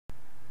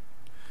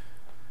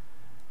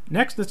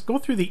Next, let's go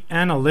through the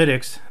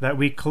analytics that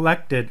we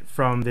collected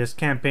from this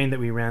campaign that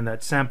we ran,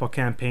 that sample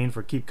campaign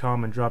for Keep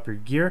Calm and Drop Your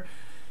Gear.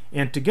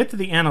 And to get to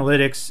the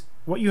analytics,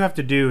 what you have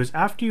to do is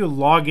after you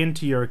log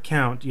into your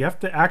account, you have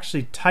to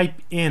actually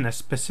type in a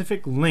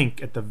specific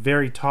link at the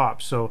very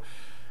top. So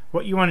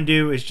what you want to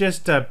do is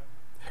just so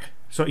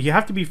you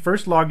have to be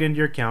first logged into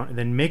your account and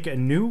then make a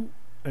new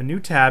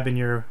tab in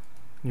your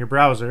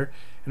browser,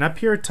 and up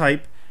here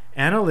type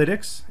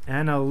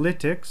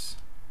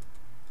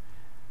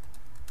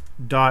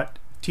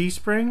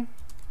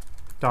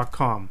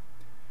analytics.teespring.com,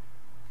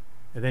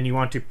 and then you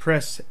want to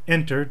press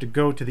enter to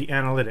go to the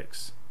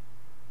analytics.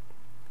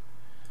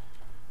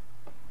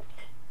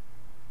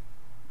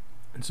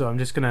 And so I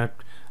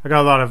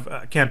got a lot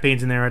of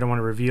campaigns in there I don't want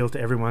to reveal to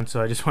everyone,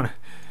 so I just want to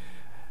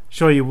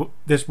show you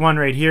this one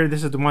right here.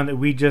 This is the one that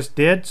we just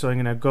did, so I'm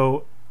going to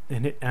go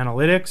and hit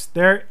analytics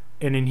there,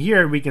 and in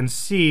here we can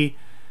see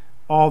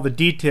all the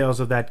details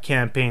of that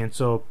campaign.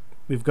 So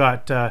we've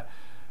got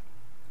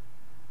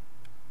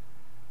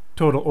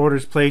total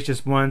orders placed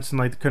just once, and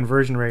like the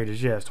conversion rate is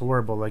just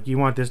horrible. Like you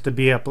want this to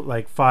be up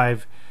like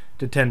 5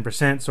 to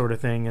 10% sort of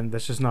thing, and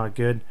that's just not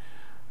good.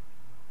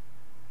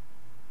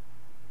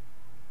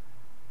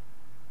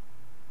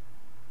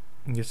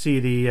 You can see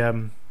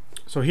the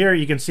so here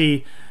you can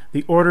see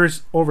the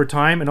orders over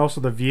time and also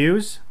the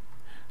views.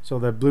 So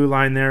the blue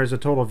line there is the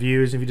total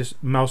views. If you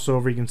just mouse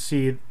over, you can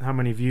see how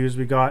many views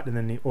we got, and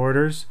then the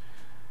orders.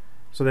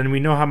 So then we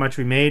know how much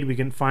we made. We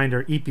can find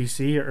our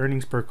EPC, or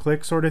earnings per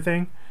click sort of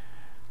thing.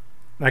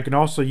 I can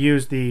also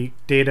use the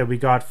data we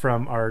got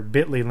from our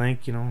bit.ly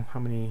link, you know, how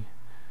many,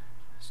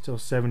 still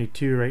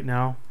 72 right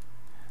now.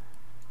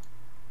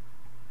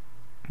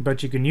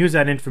 But you can use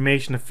that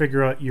information to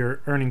figure out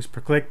your earnings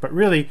per click. But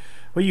really,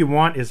 what you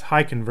want is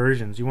high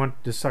conversions. You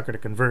want this sucker to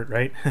convert,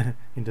 right,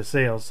 into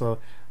sales. So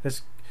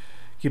let's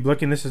keep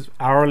looking. This is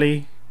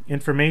hourly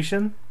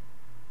information,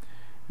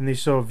 and they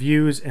show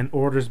views and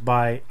orders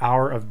by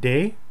hour of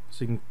day.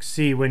 So you can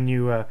see when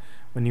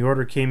the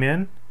order came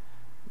in.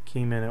 It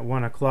came in at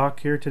 1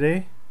 o'clock here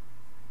today.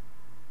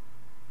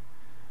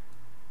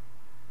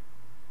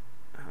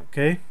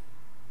 Okay.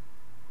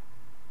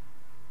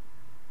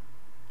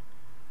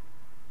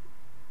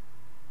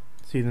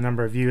 See the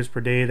number of views per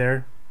day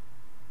there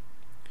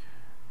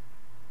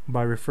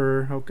by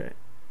refer. Okay.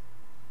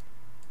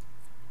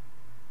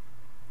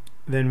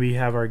 Then we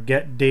have our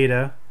get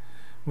data,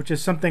 which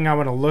is something I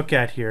want to look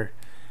at here.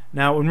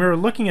 Now when we were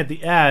looking at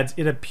the ads,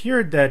 it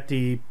appeared that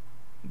the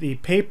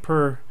pay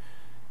per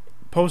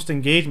post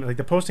engagement, like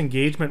the post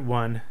engagement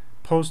one,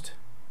 post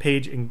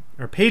page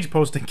or page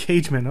post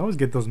engagement, I always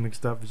get those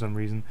mixed up for some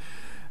reason,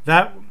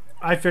 that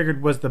I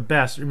figured was the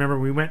best. Remember,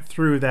 we went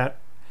through that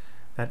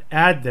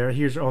ad there.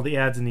 Here's all the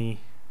ads in the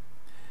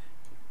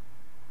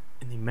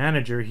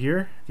manager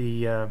here,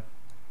 the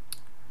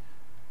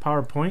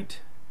PowerPoint.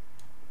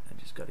 I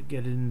just got to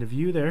get it into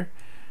view there.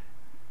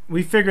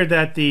 We figured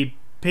that the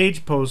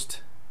page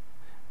post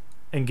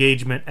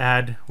engagement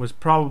ad was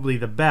probably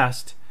the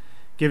best,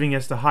 giving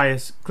us the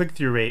highest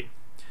click-through rate.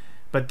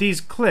 But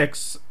these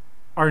clicks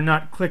are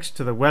not clicks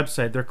to the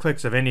website, they're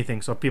clicks of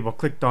anything. So people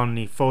clicked on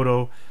the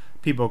photo,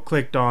 people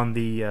clicked on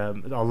the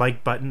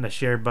like button, the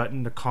share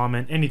button, the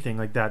comment, anything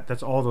like that.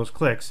 That's all those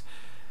clicks.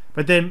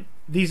 But then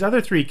the other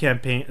three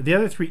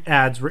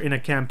ads were in a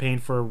campaign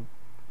for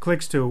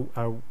clicks to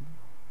a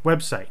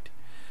website.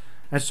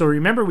 And so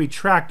remember, we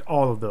tracked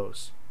all of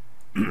those.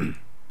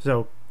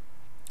 So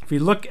if you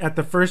look at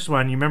the first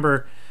one, you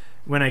remember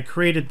when I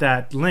created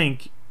that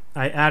link,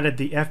 I added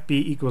the FB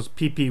equals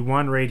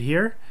PP1 right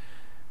here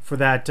for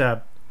that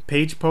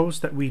page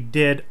post that we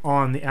did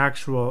on the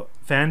actual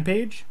fan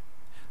page.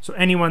 So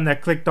anyone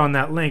that clicked on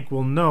that link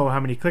will know how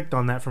many clicked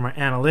on that from our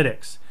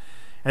analytics.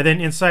 And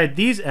then inside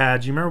these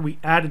ads, you remember we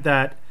added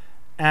that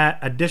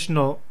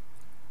additional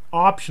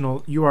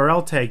optional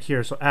URL tag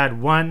here. So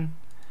add 1,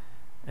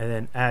 and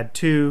then add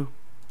 2,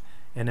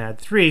 and add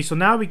 3. So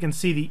now we can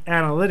see the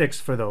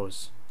analytics for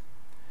those.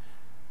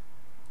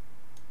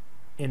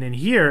 And in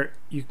here,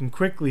 you can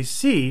quickly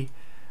see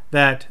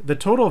that the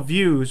total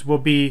views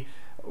will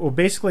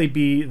basically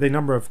be the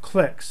number of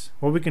clicks.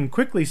 Well, we can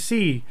quickly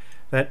see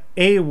that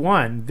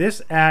A1,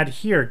 this ad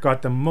here,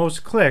 got the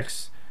most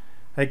clicks,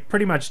 like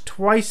pretty much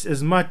twice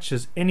as much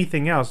as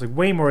anything else, like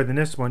way more than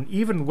this one,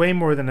 even way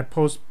more than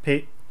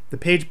the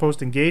page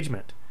post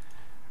engagement.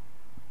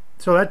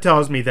 So that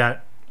tells me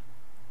that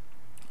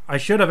I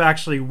should have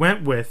actually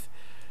went with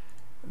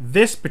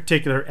this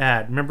particular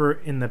ad. Remember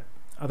in the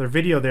other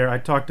video there, I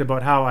talked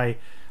about how I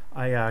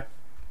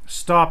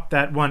stopped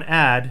that one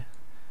ad.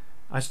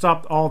 I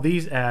stopped all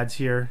these ads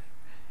here,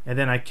 and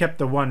then I kept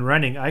the one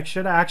running. I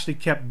should have actually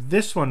kept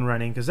this one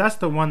running, because that's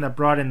the one that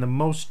brought in the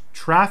most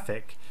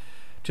traffic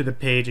to the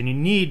page, and you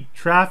need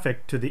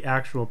traffic to the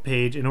actual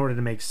page in order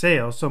to make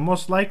sales. So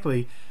most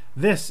likely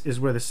this is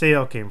where the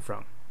sale came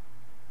from.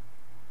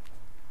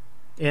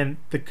 And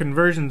the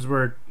conversions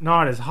were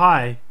not as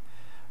high,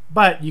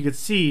 but you could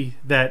see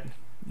that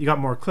you got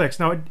more clicks.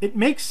 Now it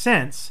makes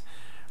sense,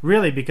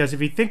 really, because if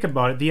you think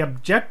about it, the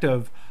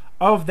objective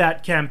of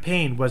that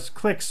campaign was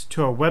clicks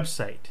to a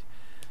website.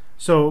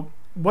 So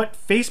what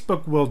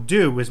Facebook will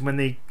do is when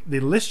they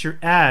list your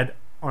ad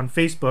on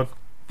Facebook,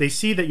 they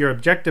see that your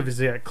objective is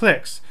to get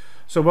clicks.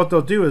 So what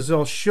they'll do is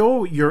they'll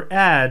show your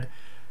ad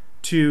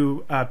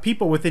to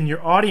people within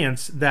your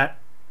audience that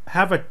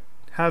have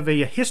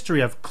a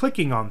history of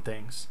clicking on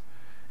things,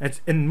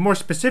 and more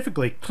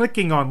specifically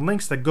clicking on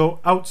links that go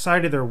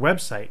outside of their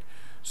website.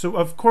 So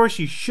of course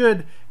you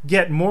should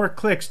get more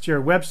clicks to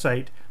your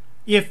website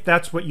if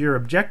that's what your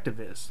objective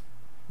is,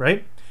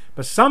 right?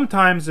 But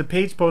sometimes the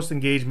page post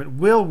engagement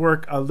will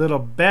work a little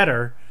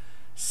better,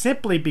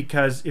 simply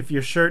because if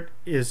your shirt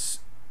is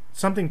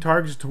something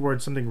targeted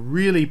towards something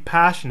really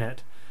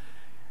passionate,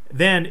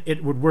 then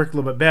it would work a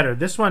little bit better.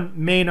 This one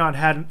may not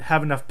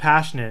have enough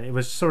passion in it. It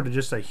was sort of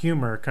just a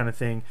humor kind of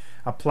thing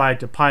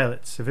applied to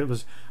pilots. If it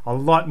was a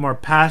lot more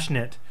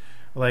passionate,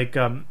 like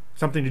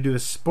something to do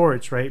with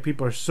sports, right?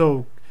 People are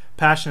so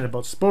passionate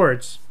about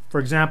sports.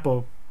 For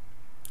example,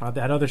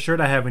 that other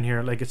shirt I have in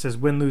here, like it says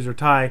win, lose, or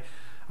tie,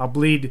 I'll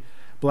bleed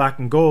black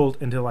and gold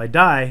until I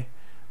die.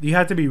 You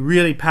have to be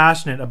really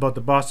passionate about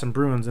the Boston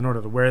Bruins in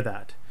order to wear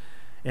that.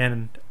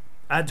 And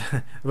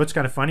what's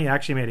kind of funny, I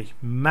actually made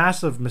a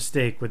massive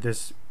mistake with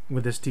this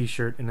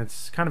t-shirt, and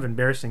it's kind of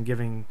embarrassing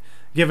given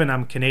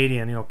I'm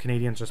Canadian. You know,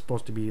 Canadians are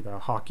supposed to be the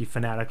hockey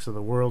fanatics of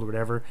the world or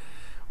whatever.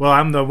 Well,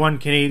 I'm the one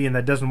Canadian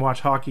that doesn't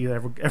watch hockey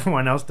that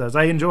everyone else does.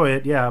 I enjoy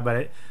it, yeah,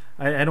 but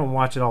I don't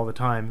watch it all the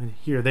time,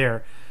 here or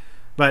there.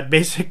 But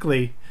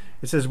basically,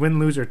 it says win,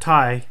 lose, or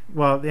tie.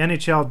 Well, the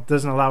NHL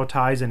doesn't allow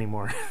ties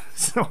anymore.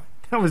 So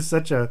that was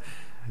such a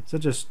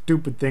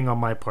stupid thing on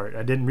my part.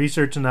 I didn't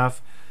research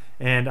enough,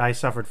 and I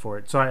suffered for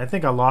it. So I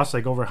think I lost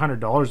like over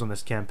 $100 on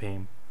this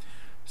campaign.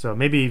 So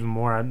maybe even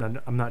more.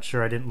 I'm not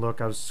sure. I didn't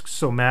look. I was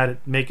so mad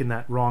at making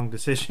that wrong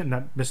decision,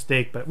 that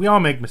mistake. But we all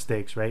make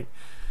mistakes, right?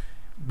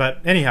 But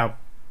anyhow,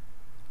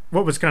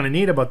 what was kind of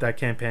neat about that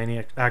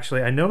campaign,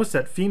 actually, I noticed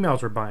that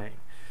females were buying.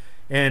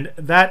 And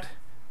that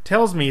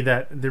tells me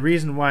that the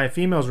reason why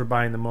females were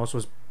buying the most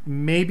was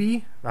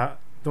maybe,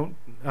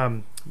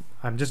 I'm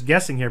just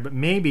guessing here, but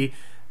maybe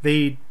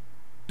they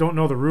don't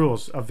know the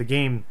rules of the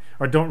game,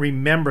 or don't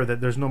remember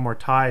that there's no more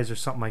ties or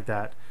something like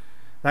that.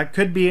 That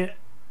could be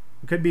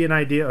an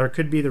idea, or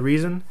could be the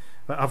reason.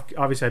 But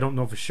obviously I don't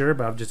know for sure,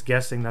 but I'm just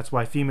guessing that's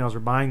why females were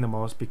buying the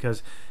most,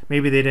 because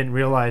maybe they didn't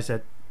realize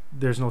that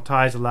there's no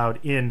ties allowed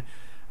in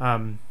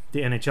the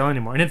NHL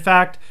anymore. And in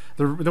fact,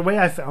 the way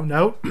I found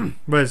out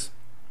was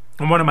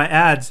on one of my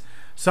ads,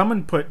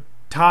 someone put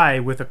tie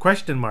with a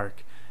question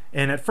mark.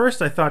 And at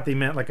first I thought they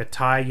meant like a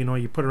tie, you know,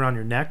 you put around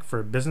your neck for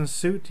a business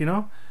suit, you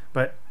know.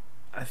 But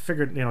I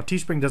figured, you know,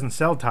 Teespring doesn't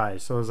sell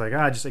ties. So I was like,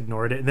 I just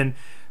ignored it. And then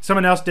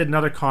someone else did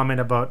another comment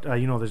about,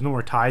 you know, there's no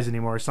more ties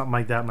anymore or something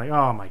like that. I'm like,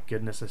 oh my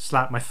goodness. I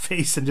slapped my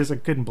face and I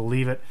couldn't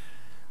believe it.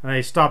 And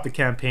I stopped the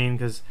campaign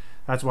because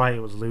that's why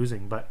it was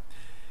losing. But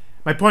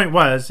my point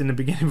was, in the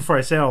beginning, before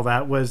I say all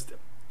that, was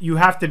you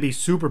have to be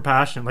super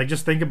passionate. Like,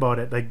 just think about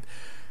it. Like,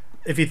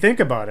 if you think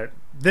about it,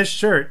 this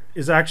shirt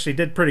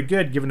did pretty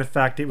good given the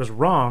fact it was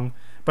wrong,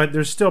 but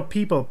there's still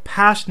people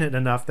passionate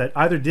enough that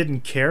either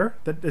didn't care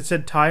that it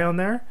said tie on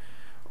there,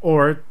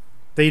 or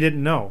they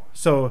didn't know.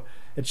 So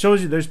it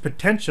shows you there's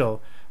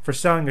potential for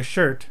selling a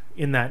shirt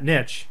in that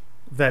niche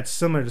that's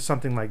similar to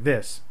something like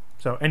this.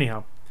 So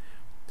anyhow,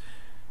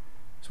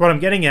 so what I'm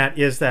getting at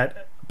is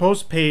that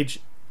page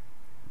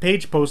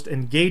post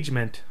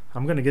engagement,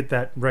 I'm going to get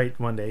that right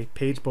one day,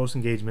 page post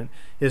engagement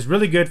is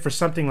really good for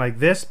something like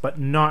this, but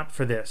not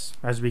for this,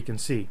 as we can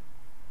see.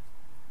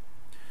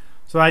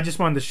 So I just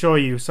wanted to show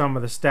you some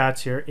of the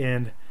stats here.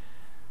 And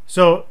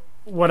so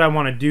what I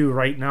want to do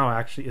right now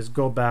actually is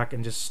go back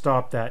and just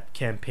stop that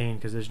campaign,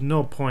 because there's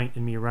no point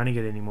in me running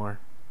it anymore.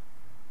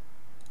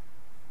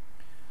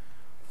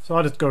 So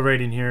I'll just go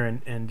right in here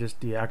and just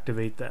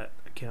deactivate that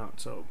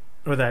account,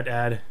 or that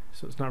ad,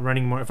 so it's not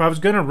running more. If I was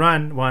going to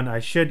run one, I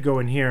should go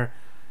in here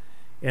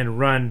and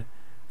run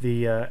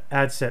the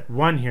ad set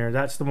 1 here.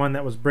 That's the one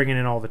that was bringing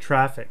in all the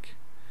traffic.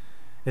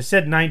 It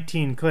said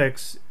 19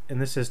 clicks and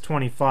this is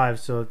 25,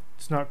 so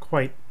it's not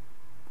quite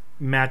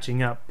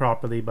matching up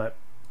properly, but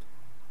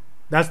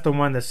that's the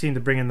one that seemed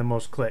to bring in the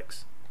most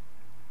clicks.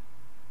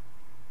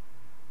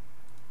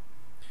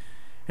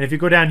 And if you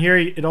go down here,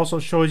 it also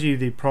shows you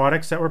the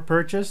products that were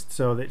purchased,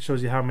 so that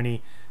shows you how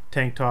many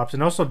tank tops.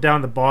 And also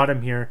down the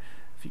bottom here,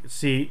 if you can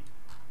see,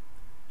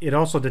 it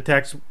also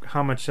detects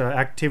how much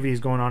activity is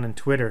going on in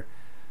Twitter.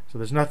 So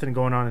there's nothing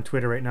going on in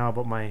Twitter right now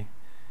about my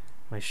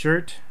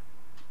shirt.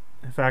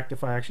 In fact,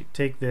 if I actually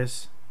take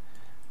this,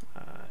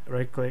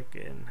 right click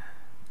and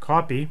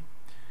copy,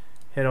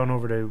 head on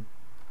over to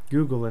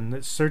Google and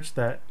let's search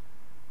that.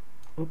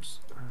 Oops.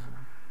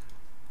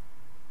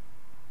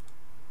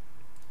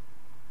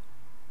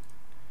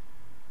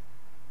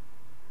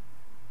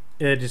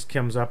 It just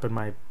comes up in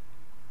my,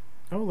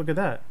 oh, look at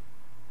that.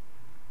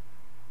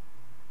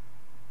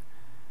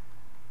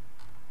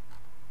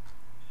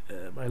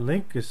 My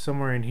link is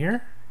somewhere in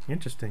here.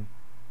 Interesting.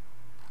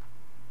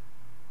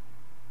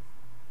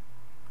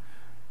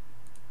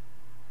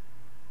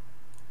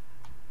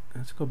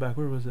 Let's go back.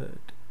 Where was it?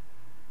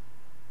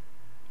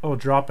 Oh,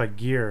 drop a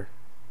gear.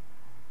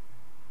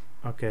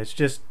 Okay, it's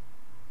just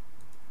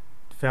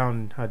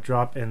found a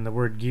drop in the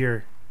word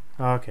gear.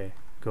 Okay,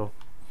 cool.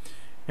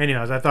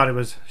 Anyways, I thought it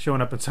was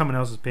showing up on someone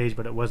else's page,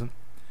 but it wasn't.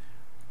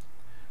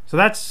 So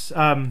that's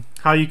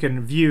how you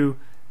can view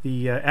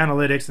the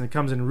analytics, and it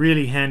comes in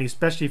really handy,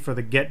 especially for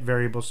the get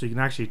variable, so you can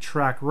actually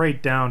track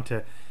right down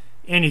to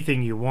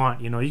anything you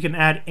want. You know, you can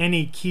add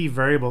any key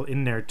variable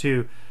in there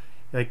too.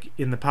 Like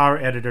in the Power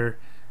Editor,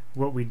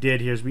 what we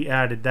did here is we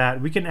added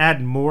that. We can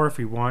add more if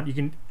we want. You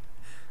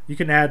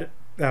can add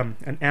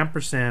an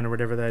ampersand or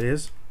whatever that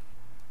is,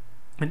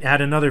 and add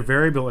another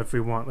variable if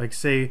we want. Like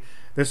say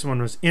this one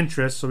was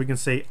interest, so we can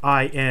say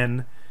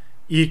IN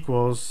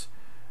equals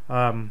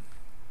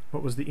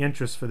what was the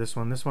interest for this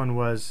one? This one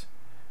was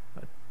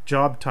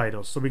job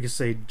titles, so we could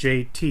say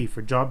JT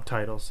for job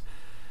titles.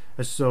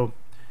 So,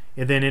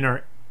 and then in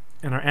our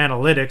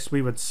analytics,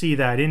 we would see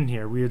that in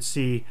here. We would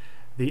see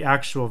the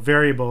actual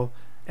variable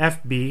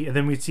FB, and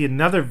then we'd see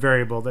another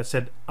variable that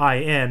said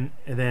IN,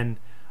 and then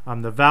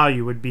the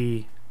value would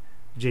be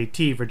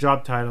JT for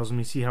job titles, and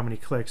we see how many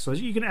clicks. So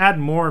you can add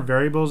more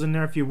variables in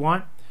there if you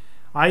want.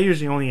 I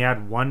usually only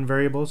add one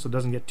variable so it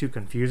doesn't get too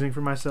confusing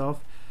for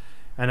myself,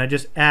 and I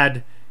just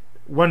add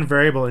one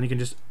variable, and you can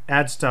just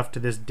add stuff to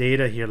this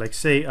data here. Like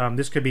say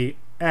this could be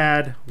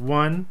add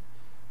one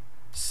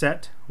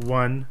set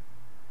one,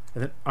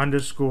 and then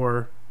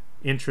underscore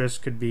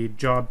interest could be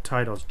job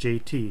titles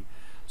JT.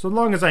 So as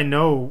long as I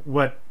know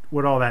what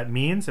all that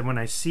means, and when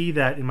I see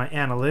that in my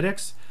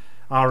analytics,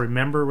 I'll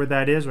remember where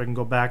that is, or I can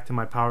go back to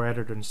my Power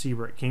Editor and see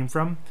where it came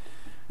from.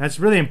 And it's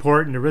really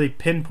important to really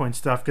pinpoint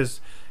stuff,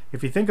 because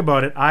if you think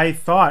about it, I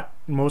thought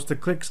most of the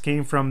clicks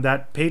came from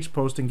that page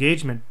post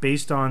engagement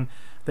based on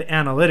the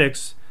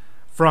analytics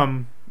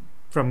from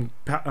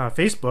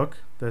Facebook,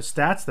 the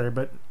stats there,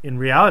 but in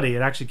reality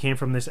it actually came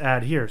from this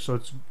ad here. So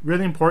it's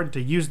really important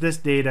to use this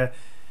data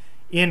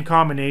in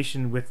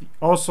combination with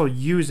also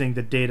using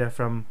the data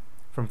from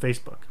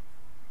Facebook.